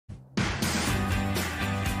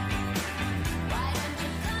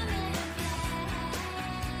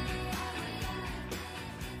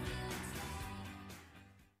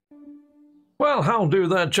Well, how do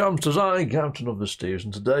there, chums? 'Tis I, Captain of the Steves,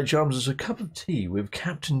 and today, chums, is a cup of tea with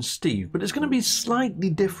Captain Steve, but it's going to be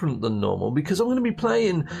slightly different than normal because I'm going to be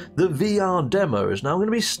playing the VR demos. Now, I'm going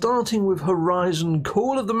to be starting with Horizon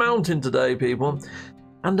Call of the Mountain today, people,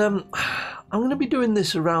 and I'm going to be doing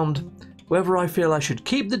this around whether I feel I should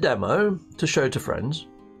keep the demo to show to friends,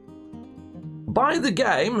 buy the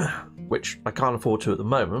game, which I can't afford to at the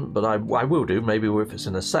moment, but I will do, maybe if it's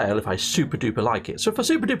in a sale, if I super duper like it. So if I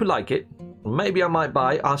super duper like it, maybe I might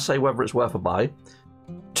buy. I'll say whether it's worth a buy.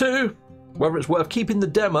 2, whether it's worth keeping the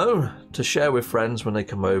demo to share with friends when they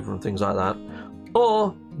come over and things like that.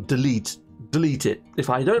 Or delete it. If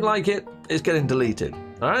I don't like it, it's getting deleted.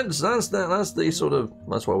 Alright, so that's the sort of,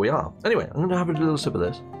 that's where we are. Anyway, I'm going to have a little sip of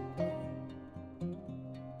this.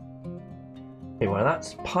 Anyway,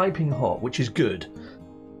 that's piping hot, which is good.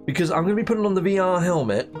 Because I'm going to be putting on the VR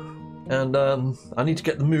helmet. And I need to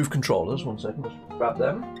get the Move controllers. 1 second, let's grab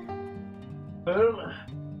them. Boom.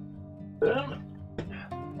 Boom.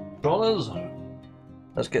 Controllers.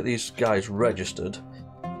 Let's get these guys registered.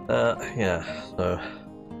 Yeah, so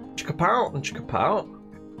chicka-pow and chicka-pow.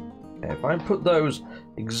 Okay, if I put those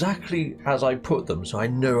exactly as I put them, so I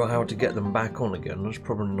know how to get them back on again, that's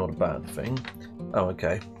probably not a bad thing. Oh,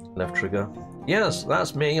 okay. Left trigger. Yes,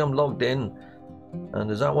 that's me. I'm logged in.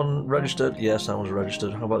 And is that one registered? Yes, that one's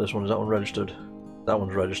registered. How about this one? Is that one registered? That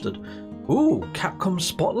one's registered. Ooh, Capcom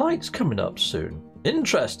Spotlight's coming up soon.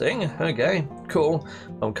 Interesting. Okay, cool.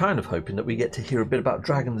 I'm kind of hoping that we get to hear a bit about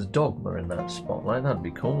Dragon's Dogma in that Spotlight. That'd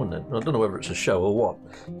be cool, wouldn't it? I don't know whether it's a show or what.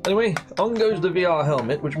 Anyway, on goes the VR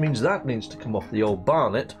helmet, which means that needs to come off the old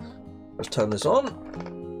barnet. Let's turn this on.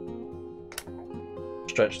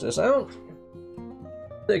 Stretch this out.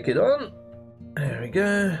 Stick it on. There we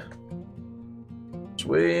go.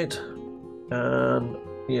 Sweet. And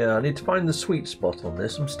yeah, I need to find the sweet spot on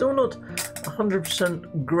this. I'm still not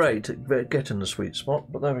 100% great at getting the sweet spot,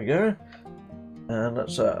 but there we go. And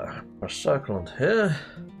let's a circle onto here.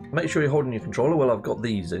 Make sure you're holding your controller while I've got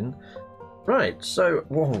these in. Right, so,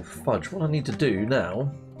 whoa, fudge. What I need to do now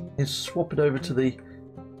is swap it over to the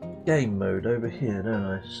game mode over here, don't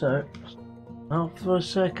I? So, out for a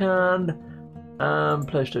second.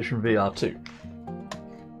 PlayStation VR2.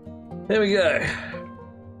 Here we go.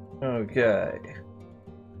 Okay.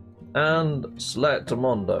 And select a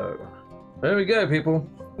Mondo. There we go, people.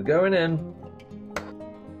 We're going in.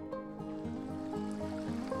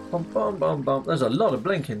 Bum, bum, bum, bum. There's a lot of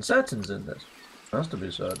blinking settings in this. Has to be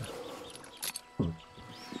said.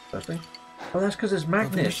 Interesting. Oh, that's because there's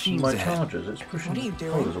magnets in my chargers. It's pushing the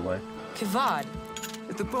controllers away. Kavad.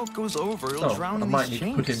 If the boat goes over, it'll drown in these chains. I might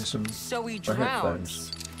need to put in some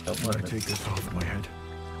headphones. I'm gonna take this off my head.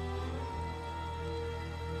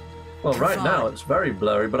 Well, right now it's very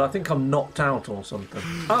blurry, but I think I'm knocked out or something.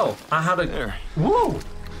 Oh, I had a... There. Whoa!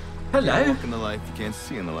 Hello! You walk in the light you can't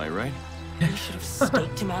see in the light, right? You should have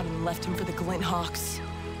staked him out and left him for the Glint Hawks.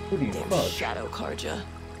 Damn Shadow Karja.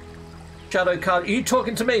 Shadow Karja, are you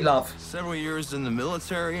talking to me, love? Several years in the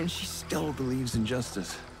military and she still believes in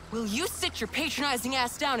justice. Will you sit your patronizing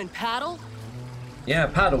ass down and paddle? Yeah,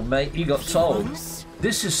 paddle, mate. You got told.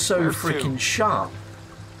 This is so freaking sharp.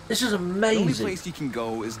 This is amazing. The only place you can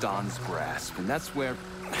go is Dawn's Grasp, and that's where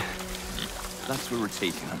we're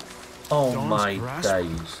taking him. Oh my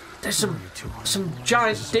days! There's some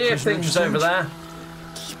giant deer things over there.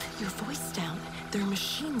 Keep your voice down. There are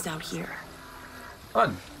machines out here.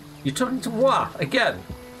 Oh, you're talking to moi again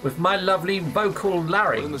with my lovely vocal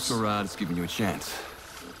larynx. Well, Mr. Rod's giving you a chance.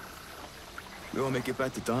 We won't make it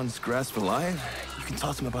back to Dawn's Grasp alive. You can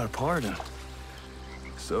toss him about a pardon.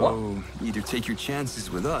 So, either take your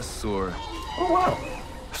chances with us, or... Oh, wow.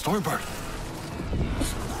 Stormbird.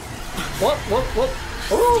 What?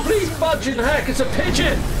 Oh, please fudging heck, it's a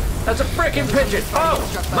pigeon! That's a frickin' pigeon! Oh,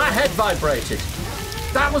 my head vibrated.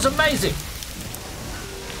 That was amazing.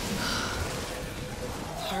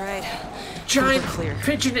 All right. Giant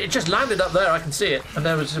pigeon, it just landed up there, I can see it. And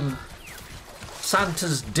there was some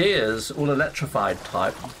Santa's deers, all electrified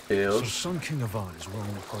type deals. So Sun King Avad is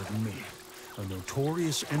willing to pardon me. A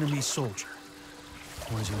notorious enemy soldier.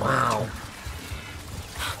 Wow.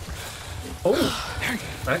 Oh,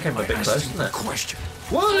 that came a bit close, didn't it? Question.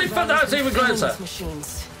 Well, that's even closer.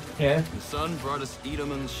 Yeah. The sun brought us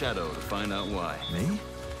Edom's shadow to find out why. Me?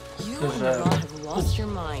 You and Rod have lost your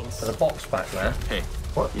minds. There's a box back there. Hey,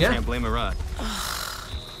 what? You can't blame a Rod.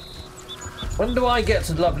 When do I get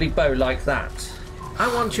a lovely bow like that?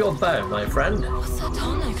 I want your bow, my friend. What's that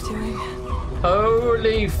tonic doing?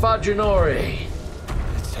 Holy fudginori!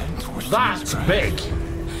 That's big!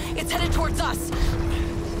 It's headed towards us!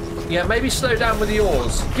 Yeah, maybe slow down with the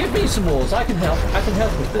oars. Give me some oars, I can help. I can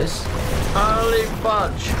help with this. Holy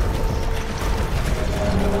fudge!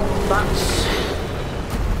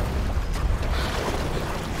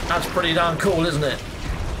 That's pretty darn cool, isn't it?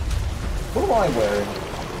 What am I wearing?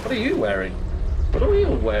 What are you wearing? What are we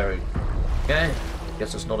all wearing? Okay,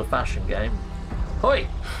 guess it's not a fashion game. Hoi!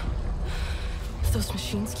 If those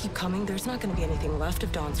machines keep coming, there's not going to be anything left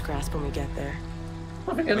of Dawn's grasp when we get there.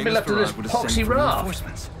 Nothing going to be left of this poxy raft.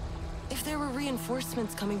 If there were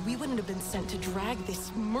reinforcements coming, we wouldn't have been sent to drag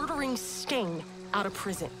this murdering Stain out of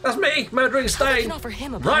prison. That's me, Murdering Stain. Can offer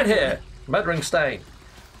him a right here, Murdering Stain.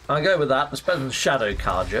 I'll go with that. It's better than Shadow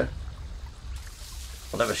Carja.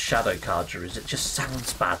 Whatever Shadow Carja is, it just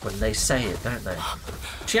sounds bad when they say it, don't they?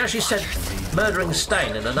 She actually said Murdering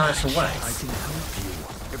Stain in a nicer way. I can help you.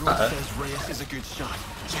 Everyone says Reyes is a good shot.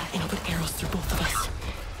 Yeah, and I'll put arrows through both of us.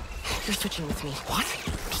 You're switching with me. What?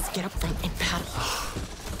 Just get up front and paddle.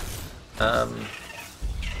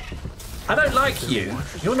 I don't like you.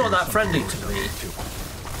 You're not that friendly to me.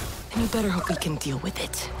 And you better hope we can deal with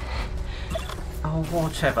it. Oh,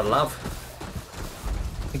 whatever, love.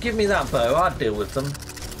 Give me that bow, I'd deal with them.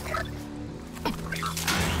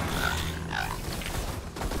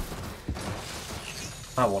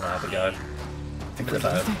 I want to have a go. Give me the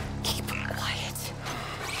bow. Keep quiet.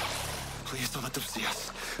 Please don't let them see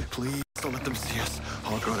us. Please don't let them see us.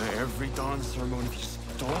 I'll go to every dawn ceremony if you just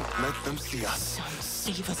don't let them see us. Son,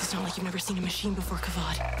 save us. It's not like you've never seen a machine before,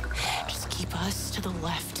 Kavad. Just keep us to the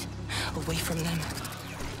left, away from them.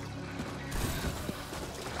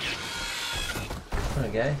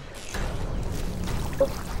 Okay. But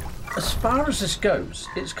as far as this goes,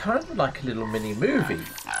 it's kind of like a little mini movie,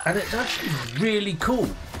 and it's actually really cool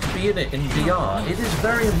to be in it in VR. It is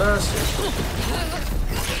very immersive.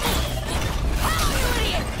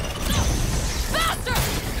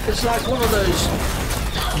 It's like one of those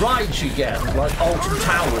rides you get, like Alton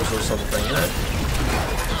Towers or something, you know?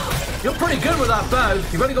 You're pretty good with that bow.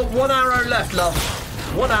 You've only got one arrow left, love.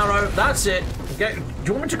 One arrow, that's it. Okay. Do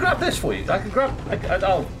you want me to grab this for you? I can grab...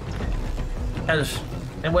 oh.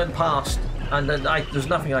 It went past, and then there's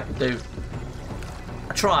nothing I could do.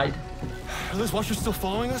 I tried. Are those watchers still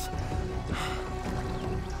following us?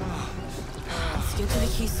 Let's get to the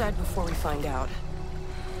quayside before we find out.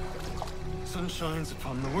 Sun shines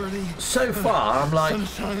upon the worthy. So far, I'm like,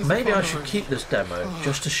 maybe I should keep this demo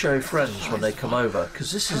just to show friends when they come over,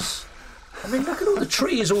 because this is... I mean, look at all the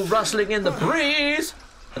trees all rustling in the breeze!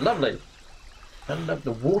 They're lovely. And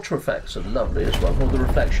the water effects are lovely as well, all the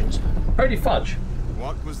reflections. Holy fudge.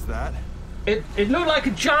 What was that? It looked like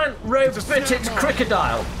a giant robe-fitted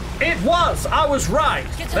crocodile. It was! I was right!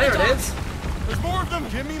 There it is. There's more of them!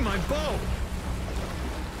 Give me my bow!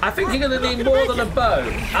 I think you're going to need more than a bow.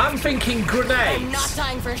 I'm thinking grenades. I'm not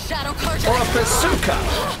dying for a shadow card. Or a bazooka.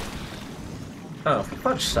 Oh, for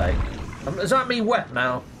fudge's sake. Is that me wet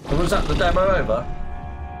now? Or was that the demo over?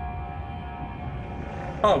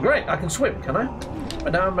 Oh, great. I can swim, can I?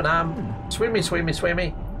 Ba-dam, ba-dam. Swimmy, swimmy,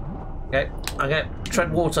 swimmy. Okay. Okay.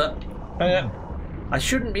 Tread water. Okay. I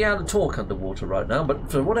shouldn't be able to talk underwater right now,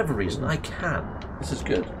 but for whatever reason, I can. This is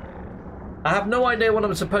good. I have no idea what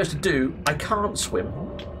I'm supposed to do. I can't swim.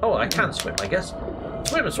 Oh, I can swim, I guess.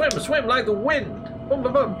 Swim, swim, swim like the wind. Boom,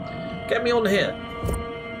 boom, boom. Get me on here.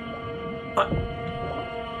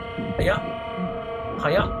 Hiya.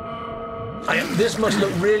 Hiya. Hiya. This must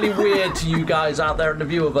look really weird to you guys out there in the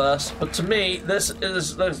viewerverse, but to me, this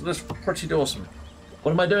is pretty awesome.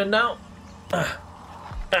 What am I doing now?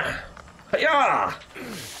 Hiya.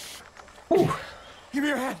 Ooh. Give me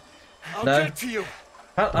your hand. I'll No. get to you.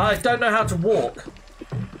 I don't know how to walk.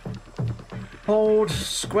 Hold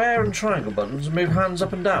square and triangle buttons and move hands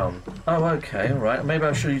up and down. Oh, okay, alright. Maybe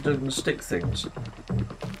I should do the stick things.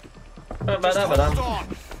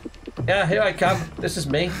 Yeah, here I come. This is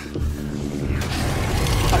me.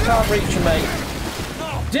 I can't reach you, mate.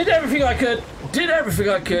 Did everything I could. Did everything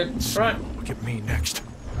I could. Right. Look at me next.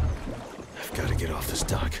 I've got to get off this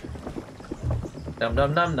dock. Num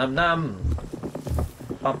num num num num.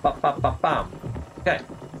 Bum bum bum bum bum. Okay.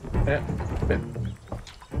 Yeah.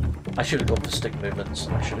 I should have gone for stick movements.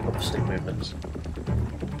 I should have gone for stick movements.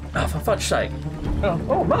 Oh, for fudge's sake. Oh,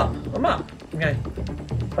 I'm up. I'm up. Okay.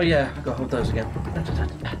 Oh, yeah. I've got to hold those again.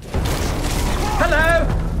 Hello!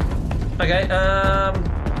 Okay,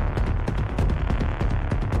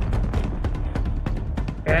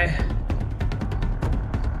 Okay.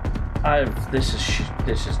 This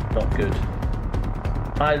is not good.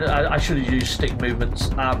 I should have used stick movements.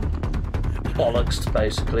 Bollocks,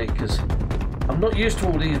 basically, because I'm not used to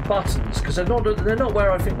all these buttons, because they're not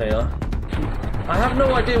where I think they are. I have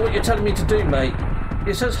no idea what you're telling me to do, mate.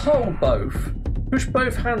 It says hold both, push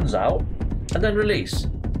both hands out, and then release.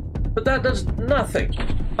 But that does nothing.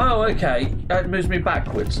 Oh, okay. That moves me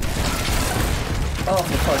backwards. Oh,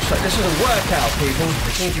 for fuck's sake, this is a workout, people.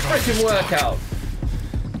 This is a freaking workout.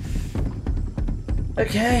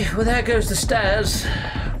 Okay, well there goes the stairs.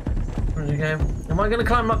 Okay. Am I going to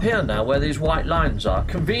climb up here now, where these white lines are?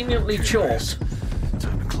 Conveniently chalked.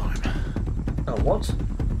 Time to climb. Oh, what?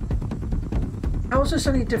 How is this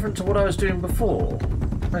any different to what I was doing before?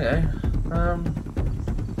 Okay.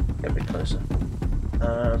 Get a bit closer.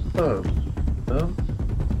 Boom. Boom.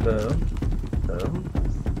 Boom. Boom.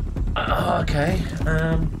 Okay.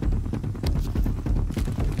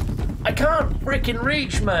 I can't freaking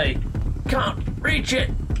reach, mate. Can't reach it.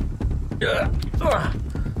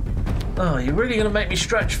 Oh, you're really going to make me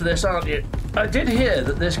stretch for this, aren't you? I did hear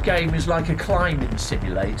that this game is like a climbing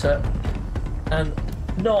simulator and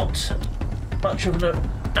not much of an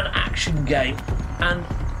action game, and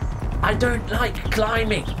I don't like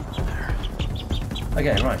climbing.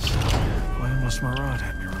 Okay, right. Why almost Marad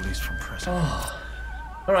had me released from prison. Oh.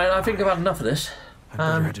 Alright, I think I've had enough of this. I'd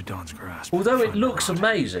better head to Don's grasp. Although it looks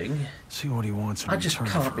amazing, see what he wants. I just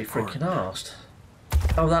can't be freaking arsed.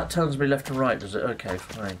 Oh, that turns me left and right, does it? Okay,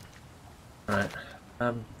 fine. Right.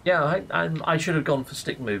 Yeah, I should have gone for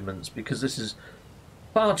stick movements because this is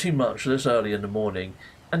far too much this early in the morning.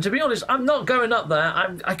 And to be honest, I'm not going up there.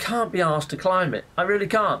 I can't be asked to climb it. I really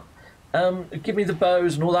can't. Give me the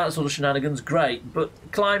bows and all that sort of shenanigans, great. But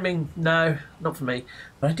climbing, no, not for me.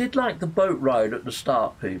 But I did like the boat ride at the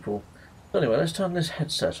start, people. So anyway, let's turn this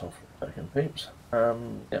headset off for a second, peeps. Yeah,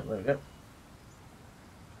 there we go.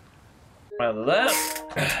 Round there.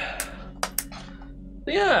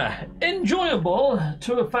 Yeah, enjoyable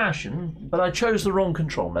to a fashion, but I chose the wrong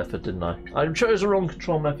control method, didn't I? I chose the wrong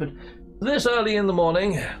control method this early in the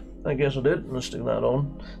morning. I guess I did. Let's stick that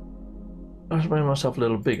on. I just made myself a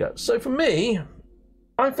little bigger. So for me,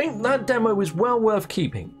 I think that demo is well worth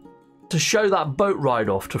keeping to show that boat ride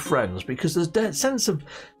off to friends, because there's a sense of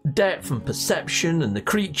depth and perception and the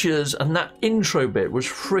creatures, and that intro bit was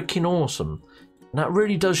freaking awesome. And that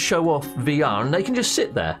really does show off VR, and they can just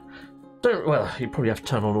sit there. Well, you probably have to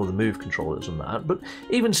turn on all the move controllers and that, but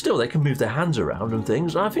even still, they can move their hands around and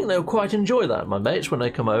things. And I think they'll quite enjoy that, my mates, when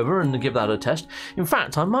they come over and give that a test. In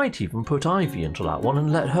fact, I might even put Ivy into that one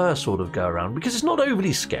and let her sort of go around, because it's not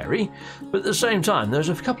overly scary, but at the same time, there's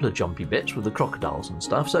a couple of jumpy bits with the crocodiles and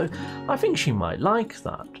stuff, so I think she might like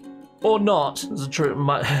that. Or not.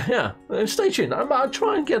 Yeah, stay tuned. I'll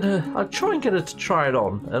try and get her. I'll try and get her to try it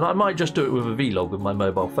on, and I might just do it with a vlog with my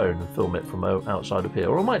mobile phone and film it from outside of here,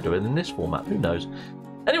 or I might do it in this format. Who knows?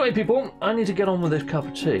 Anyway, people, I need to get on with this cup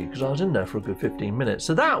of tea because I was in there for a good 15 minutes.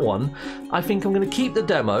 So that one, I think I'm going to keep the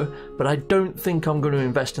demo, but I don't think I'm going to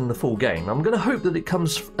invest in the full game. I'm going to hope that it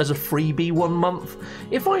comes as a freebie 1 month.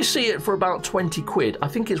 If I see it for about 20 quid, I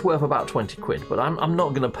think it's worth about 20 quid, but I'm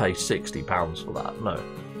not going to pay £60 for that. No.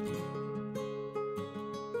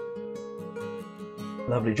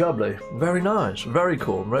 Lovely job, Lou. Very nice. Very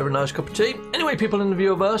cool. Very nice cup of tea. Anyway, people in the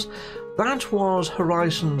viewerverse, that was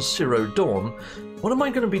Horizon Zero Dawn. What am I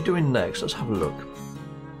going to be doing next? Let's have a look.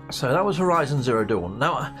 So that was Horizon Zero Dawn.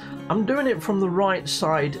 Now, I'm doing it from the right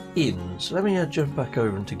side in. So let me jump back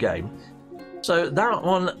over into game. So that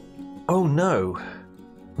one... Oh, no.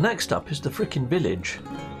 Next up is the freaking village.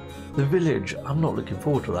 The village. I'm not looking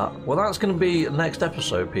forward to that. Well, that's going to be the next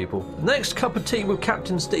episode, people. Next cup of tea with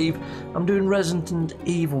Captain Steve. I'm doing Resident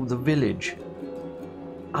Evil, The Village.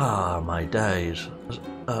 Ah, my days.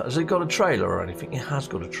 Has it got a trailer or anything? It has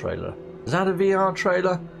got a trailer. Is that a VR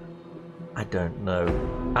trailer? I don't know.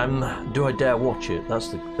 Do I dare watch it? That's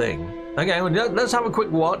the thing. Okay, well, let's have a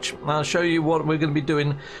quick watch. I'll show you what we're going to be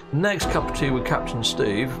doing next cup of tea with Captain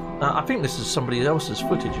Steve. I think this is somebody else's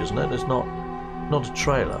footage, isn't it? It's not a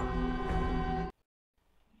trailer.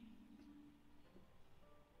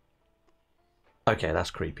 Okay, that's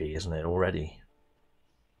creepy, isn't it, already?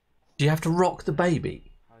 Do you have to rock the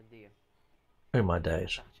baby? Oh, my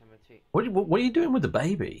days. What are you doing with the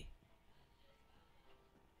baby?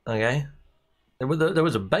 Okay. There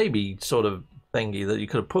was a baby sort of thingy that you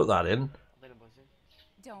could have put that in.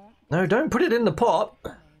 No, don't put it in the pot.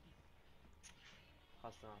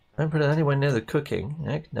 Don't put it anywhere near the cooking.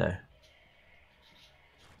 Heck no.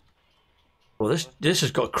 Well, this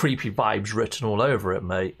has got creepy vibes written all over it,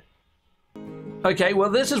 mate. Okay, well,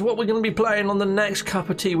 this is what we're going to be playing on the next Cup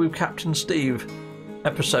of Tea with Captain Steve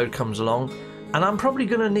episode comes along. And I'm probably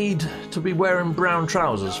going to need to be wearing brown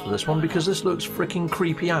trousers for this one because this looks freaking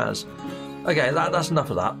creepy as. Okay, that's enough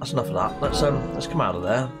of that. That's enough of that. Let's come out of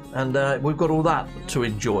there. And we've got all that to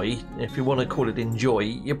enjoy, if you want to call it enjoy.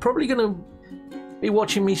 You're probably going to be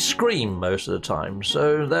watching me scream most of the time.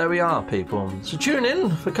 So there we are, people. So tune in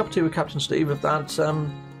for Cup of Tea with Captain Steve if that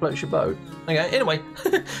floats your boat. Okay, anyway,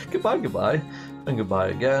 goodbye, and goodbye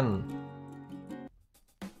again.